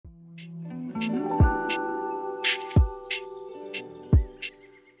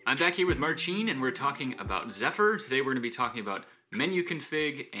I'm back here with Marcin, and we're talking about Zephyr. Today we're going to be talking about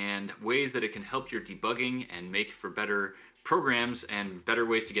Menuconfig and ways that it can help your debugging and make for better programs and better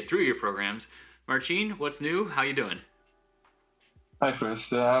ways to get through your programs. Marcin, what's new? How you doing? Hi,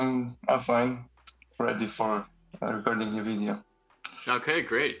 Chris. I'm fine. Ready for recording the video. Okay,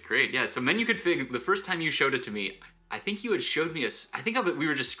 great. Yeah, so Menuconfig, the first time you showed it to me, I think you had showed me we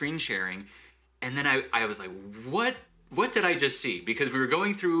were just screen sharing, and then I was like, what did I just see? Because we were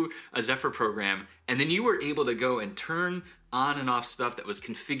going through a Zephyr program, and then you were able to go and turn on and off stuff that was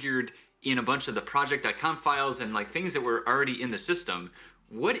configured in a bunch of the project.conf files and like things that were already in the system.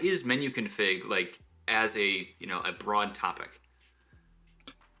 What is Menuconfig like as a broad topic?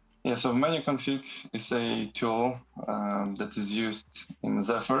 Yeah, so Menuconfig is a tool that is used in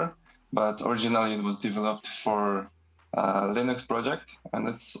Zephyr, but originally it was developed for Linux project, and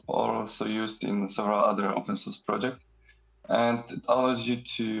it's also used in several other open source projects. And it allows you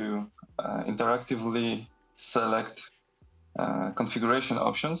to interactively select configuration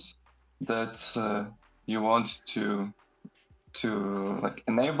options that you want to like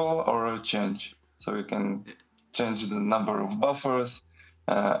enable or change. So you can change the number of buffers,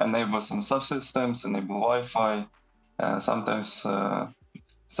 enable some subsystems, enable Wi-Fi, sometimes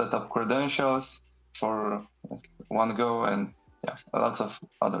set up credentials for like, one go, and yeah, lots of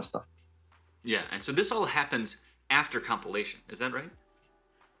other stuff. Yeah, and so this all happens after compilation, is that right?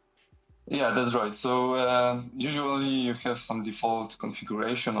 Yeah, that's right. So usually you have some default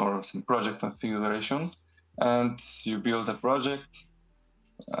configuration or some project configuration, and you build a project.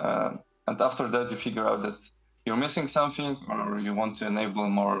 And after that, you figure out that you're missing something, or you want to enable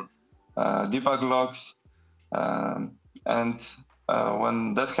more debug logs. And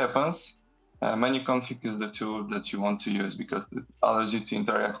when that happens, Menuconfig is the tool that you want to use because it allows you to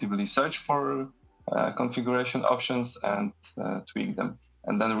interactively search for configuration options and tweak them,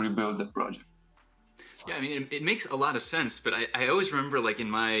 and then rebuild the project. Yeah, I mean, it makes a lot of sense, but I always remember like in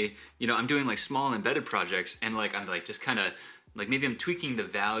my, I'm doing like small embedded projects, and like I'm like just kind of like maybe I'm tweaking the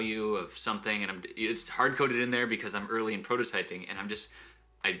value of something, and it's hard coded in there because I'm early in prototyping, and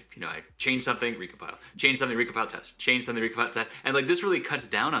I change something, recompile, change something, recompile, test, change something, recompile, test, and like this really cuts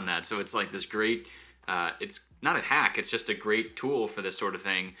down on that. So it's like this great, it's not a hack, it's just a great tool for this sort of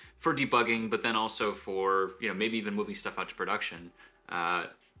thing for debugging, but then also for maybe even moving stuff out to production.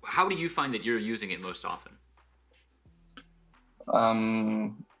 How do you find that you're using it most often?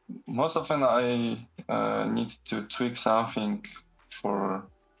 Most often I need to tweak something for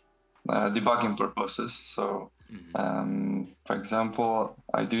debugging purposes. So, for example,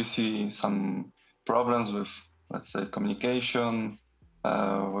 I do see some problems with, let's say, communication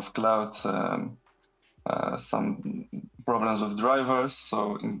with cloud, some problems with drivers.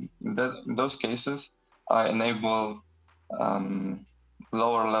 So in those cases, I enable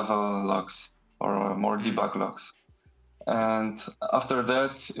lower level logs or more debug logs. And after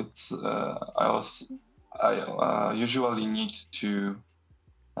that, I usually need to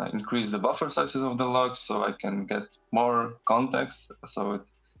increase the buffer sizes of the logs so I can get more context, so it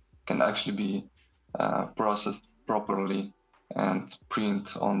can actually be processed properly and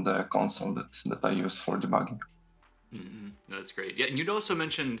print on the console that I use for debugging. That's great. Yeah, and you'd also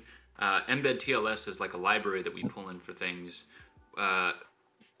mentioned embed TLS is like a library that we pull in for things.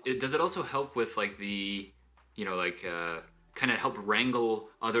 Does it also help with like the, kind of help wrangle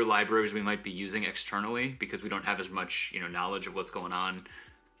other libraries we might be using externally because we don't have as much, knowledge of what's going on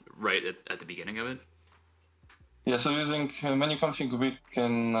right at the beginning of it? Yeah, so using Menuconfig, we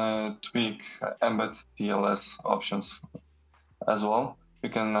can tweak embed TLS options as well. We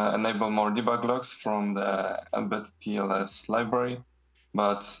can enable more debug logs from the embed TLS library,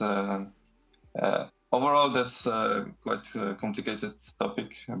 but overall, that's quite a complicated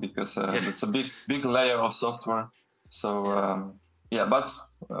topic because it's a big layer of software. So but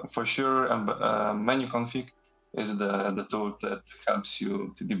for sure, Menuconfig is the tool that helps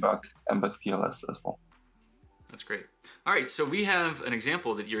you to debug embed TLS as well. That's great. All right, so we have an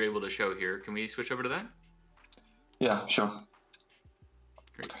example that you're able to show here. Can we switch over to that? Yeah, sure.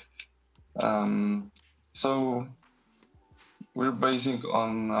 Great. So we're basing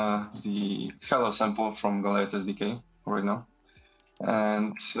on the hello sample from Golioth SDK right now.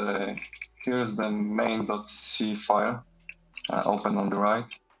 And here's the main.c file open on the right.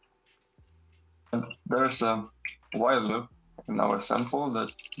 And there's a while loop in our sample that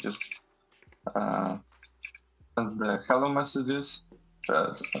just sends the hello messages,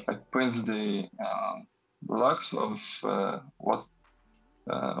 that prints the logs of what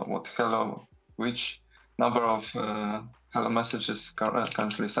hello, which number of hello messages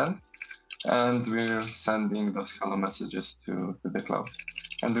currently sent, and we're sending those hello messages to the cloud.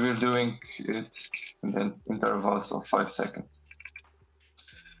 and we're doing it in the intervals of 5 seconds.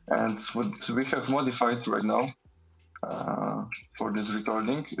 And what we have modified right now for this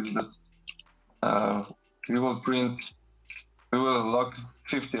recording is that we will log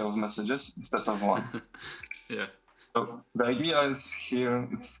 50 of messages instead of one. Yeah. So the idea is here,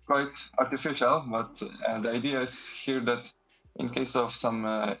 it's quite artificial, but the idea is here that in case of some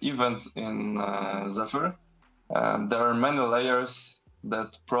event in Zephyr, there are many layers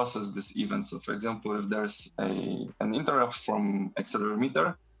that process this event. So for example, if there's an interrupt from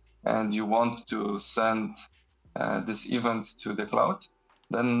accelerometer and you want to send this event to the cloud,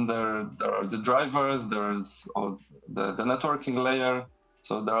 then there are the drivers, there's all the networking layer.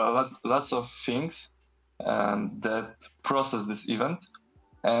 So there are lots of things that process this event.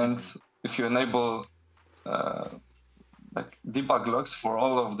 And if you enable like debug logs for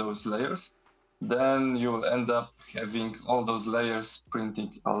all of those layers, then you will end up having all those layers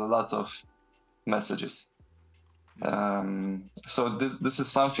printing a lot of messages. So this is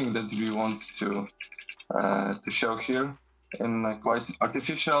something that we want to show here in a quite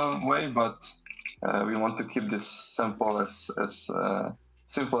artificial way, but we want to keep this sample as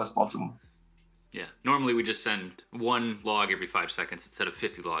simple as possible. Yeah. Normally we just send one log every 5 seconds instead of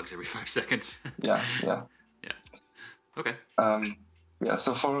 50 logs every 5 seconds. Yeah. Okay. Yeah.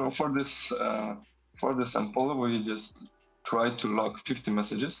 So for this sample, we just try to log 50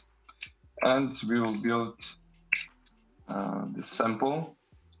 messages, and we will build this sample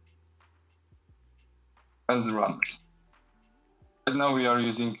and run it. Right now we are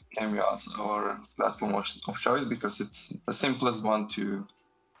using Cameo as our platform of choice because it's the simplest one to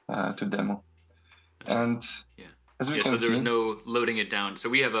demo. And as we can so there's see, no loading it down. So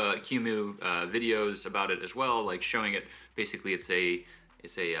we have a QEMU videos about it as well, like showing it. Basically, it's a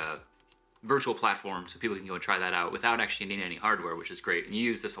virtual platform, so people can go and try that out without actually needing any hardware, which is great. And you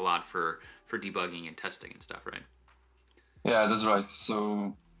use this a lot for debugging and testing and stuff, right? Yeah, that's right.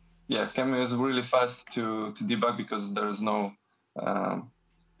 So yeah, Cameo is really fast to debug because there is no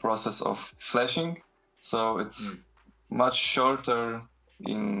process of flashing. So it's much shorter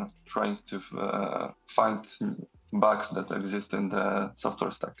in trying to find bugs that exist in the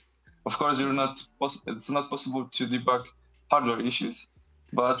software stack. Of course, it's not possible to debug hardware issues,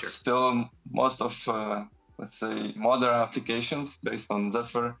 but still most of, let's say, modern applications based on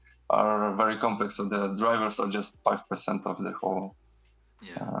Zephyr are very complex. So the drivers are just 5% of the whole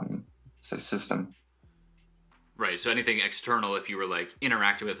say system. Right, so anything external, if you were like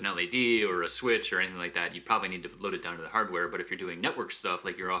interacting with an LED or a switch or anything like that, you probably need to load it down to the hardware. But if you're doing network stuff,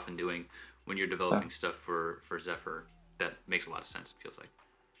 like you're often doing when you're developing stuff for Zephyr, that makes a lot of sense, it feels like.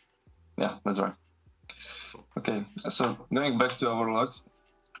 Yeah, that's right. Cool. Okay, so going back to our logs,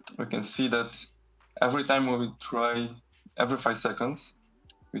 we can see that every time we try, every 5 seconds,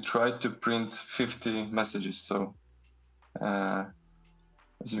 we try to print 50 messages. So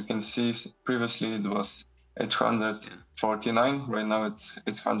as you can see, previously it was 849. Right now it's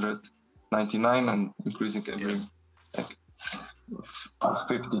 899 and increasing every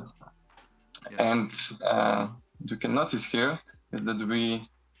 50. And you can notice here is that we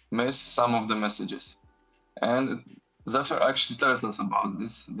miss some of the messages. And Zephyr actually tells us about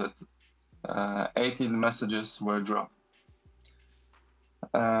this, that 18 messages were dropped.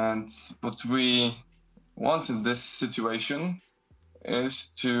 And what we want in this situation is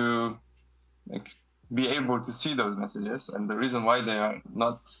to be able to see those messages, and the reason why they are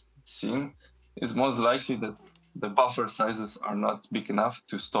not seen is most likely that the buffer sizes are not big enough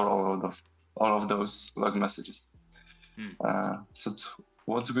to store all of those log messages. So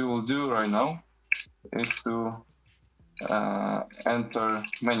what we will do right now is to enter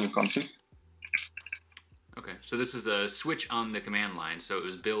Menuconfig. Okay, so this is a switch on the command line. So it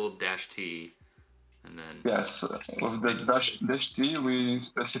was build-t, and then yes, with the -t we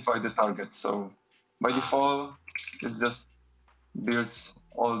specify the target. So by default, it just builds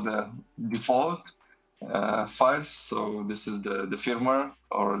all the default files. So this is the firmware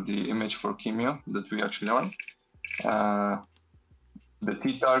or the image for Cameo that we actually run. The T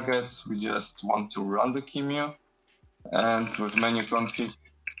target, we just want to run the Cameo. And with Menuconfig,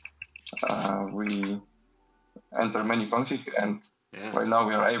 we enter Menuconfig, and right now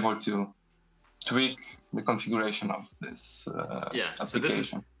we are able to tweak the configuration of this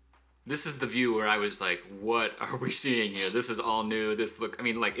application. So this is the view where I was like, what are we seeing here? This is all new.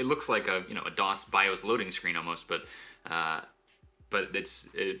 It looks like a DOS BIOS loading screen almost, but I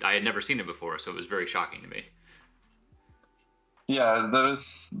had never seen it before, so it was very shocking to me. Yeah, there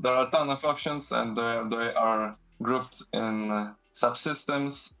are a ton of options, and they are grouped in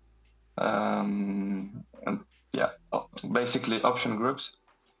subsystems, and basically option groups.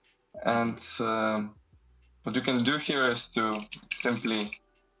 And what you can do here is to simply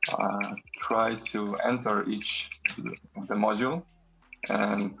try to enter each of the module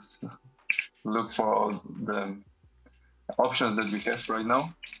and look for all the options that we have right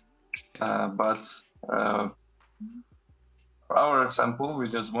now. But for our example, we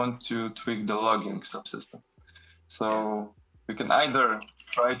just want to tweak the logging subsystem. So we can either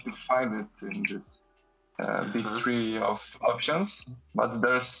try to find it in this big tree of options, but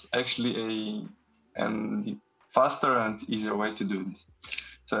there's actually a faster and easier way to do this.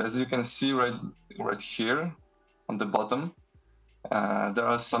 So as you can see right here on the bottom, there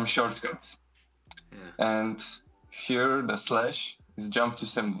are some shortcuts. And here the slash is jump to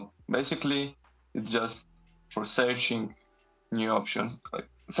symbol. Basically, it's just for searching new options, like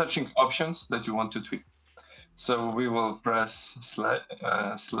searching options that you want to tweak. So we will press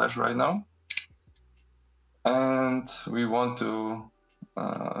slash right now. And we want to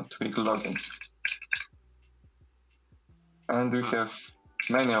tweak logging. And we have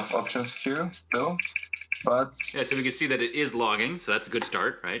many of options here still, but... Yeah, so we can see that it is logging, so that's a good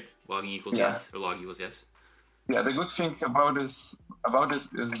start, right? Logging equals yes, or log equals yes. Yeah, the good thing about it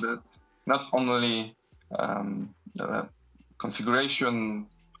is that not only the configuration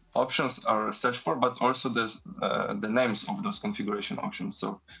options are searched for, but also the names of those configuration options.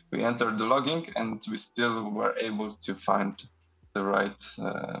 So we entered the logging and we still were able to find the right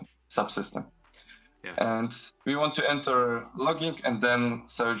subsystem. Yeah. And we want to enter logging and then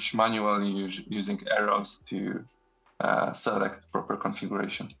search manually using arrows to select proper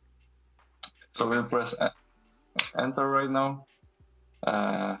configuration. So we'll press enter right now.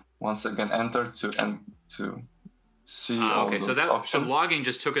 Once again, enter to see all okay, those so options. So logging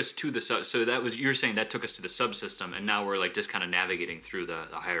just took us to the so that was, you're saying that took us to the subsystem, and now we're like just kind of navigating through the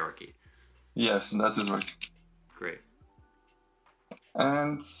hierarchy. Yes, that is right. Great.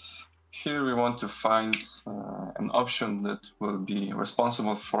 And here we want to find an option that will be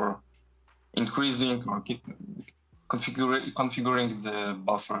responsible for increasing or configuring the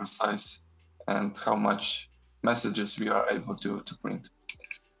buffer size and how much messages we are able to print.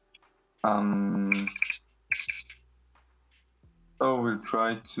 So we'll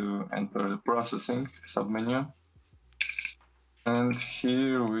try to enter the processing submenu. And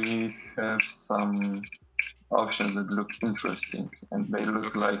here we have some options that look interesting, and they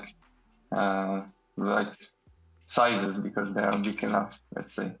look like sizes because they are big enough,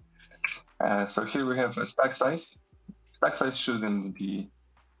 let's say. So here we have a stack size. Stack size shouldn't be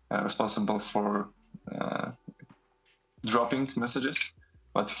responsible for dropping messages,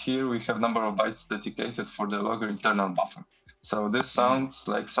 but here we have number of bytes dedicated for the logger internal buffer. So this sounds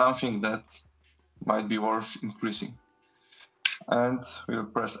like something that might be worth increasing. And we'll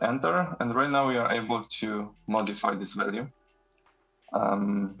press enter, and right now we are able to modify this value.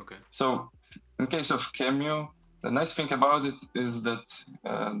 So in case of QEMU, the nice thing about it is that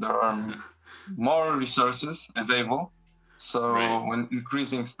there are more resources available. So when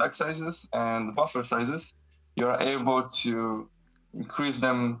increasing stack sizes and buffer sizes, you are able to increase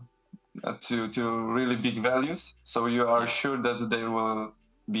them to really big values. So you are sure that they will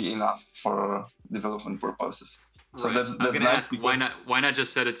be enough for development purposes. So that's I was going to nice ask, why not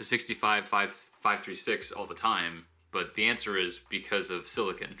just set it to 65.536 all the time? But the answer is because of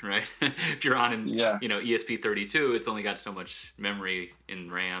silicon, right? If you're on ESP32, it's only got so much memory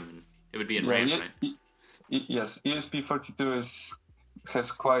in RAM, and it would be in RAM, right? Yes, ESP32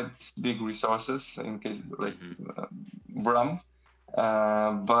 has quite big resources in case like RAM.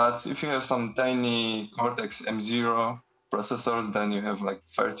 But if you have some tiny Cortex M0 processors, then you have like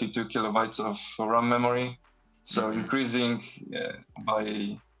 32 kilobytes of RAM memory. So increasing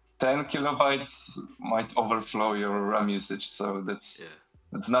by 10 kilobytes might overflow your RAM usage. So that's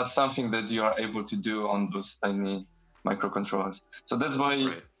not something that you are able to do on those tiny microcontrollers. So that's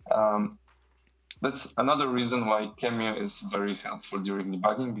why that's another reason why QEMU is very helpful during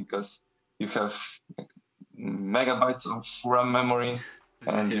debugging, because you have megabytes of RAM memory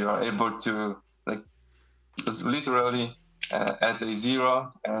and you are able to just literally add a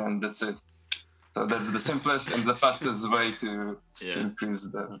 0 and that's it. So that's the simplest and the fastest way to increase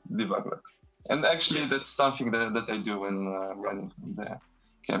the debug logs. And actually, that's something that I do when running the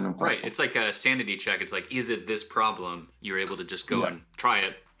QEMU platform. Right. It's like a sanity check. It's like, is it this problem? You're able to just go and try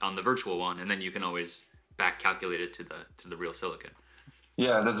it on the virtual one, and then you can always back calculate it to the real silicon.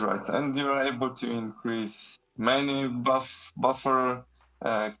 Yeah, that's right. And you are able to increase many buffer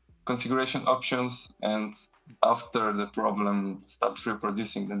configuration options, and after the problem stops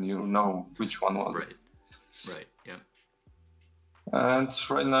reproducing, then you know which one was it. Right, yeah. And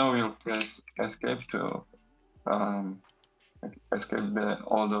right now we'll press escape to escape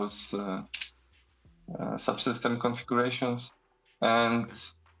all those subsystem configurations. And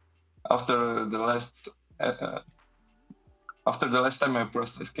after the last time I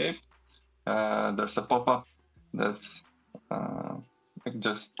pressed escape, there's a pop-up that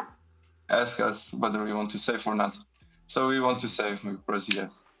just asks us whether we want to save or not. So we want to save, we press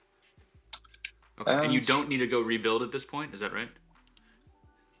yes. Okay, and you don't need to go rebuild at this point, is that right?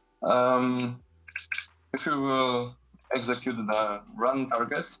 If you will execute the run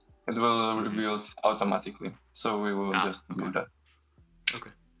target, it will rebuild automatically. So we will just do that.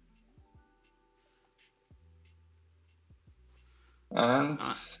 Okay. And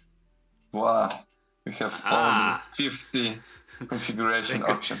voila, we have all 50 configuration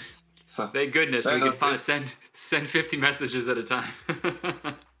options. So thank goodness we can send 50 messages at a time.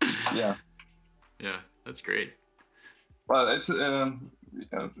 Yeah. Yeah, that's great. Well,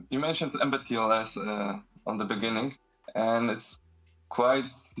 you mentioned embeddTLS on the beginning, and it's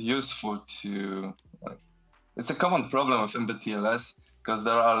quite useful to. It's a common problem of embeddTLS because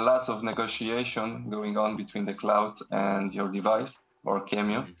there are lots of negotiation going on between the cloud and your device or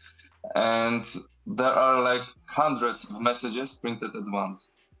QEMU, and there are like hundreds of messages printed at once.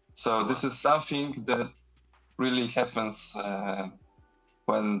 So this is something that really happens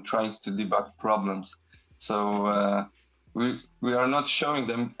when trying to debug problems. So we are not showing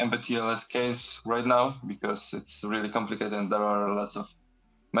the embeddTLS case right now because it's really complicated and there are lots of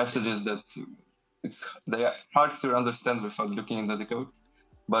messages that they are hard to understand without looking into the code.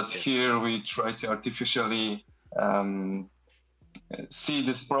 But here we try to artificially see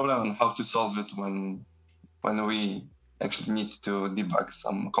this problem and how to solve it when we actually need to debug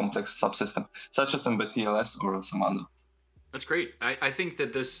some complex subsystem, such as embeddTLS or some other. That's great. I think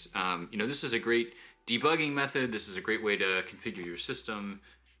that this, this is a great debugging method. This is a great way to configure your system.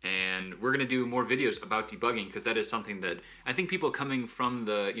 And we're going to do more videos about debugging because that is something that I think people coming from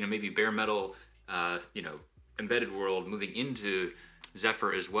the, maybe bare metal, embedded world moving into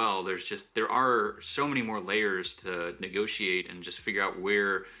Zephyr as well. There are so many more layers to negotiate and just figure out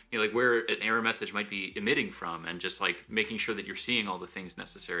where, where an error message might be emitting from and just like making sure that you're seeing all the things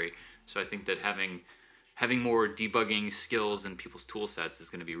necessary. So I think that having more debugging skills in people's tool sets is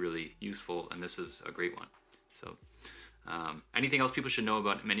going to be really useful, and this is a great one. So anything else people should know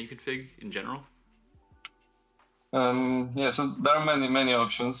about Menuconfig in general? So there are many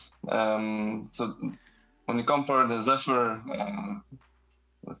options. So when you compare the Zephyr,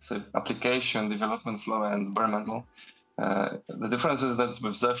 let's say, application development flow and bare metal, the difference is that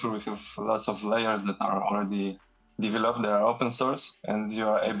with Zephyr we have lots of layers that are already developed, they are open source, and you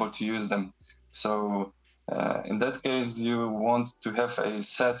are able to use them. So in that case, you want to have a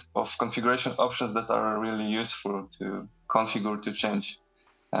set of configuration options that are really useful to configure, to change.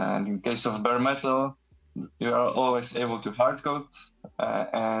 And in case of bare metal, you are always able to hard code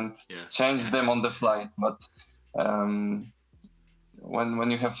and change them on the fly. But when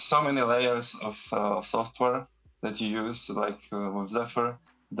you have so many layers of software that you use, like with Zephyr,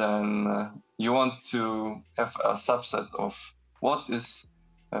 then you want to have a subset of what is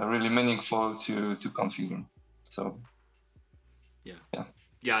really meaningful to configure. So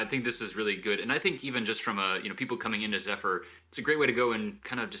yeah, I think this is really good. And I think even just from people coming into Zephyr, it's a great way to go and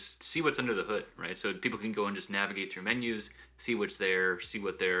kind of just see what's under the hood, right? So people can go and just navigate through menus, see what's there, see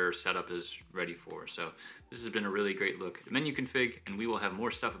what their setup is ready for. So this has been a really great look at Menuconfig, and we will have more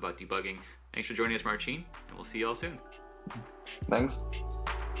stuff about debugging. Thanks for joining us, Marcin, and we'll see you all soon. Thanks.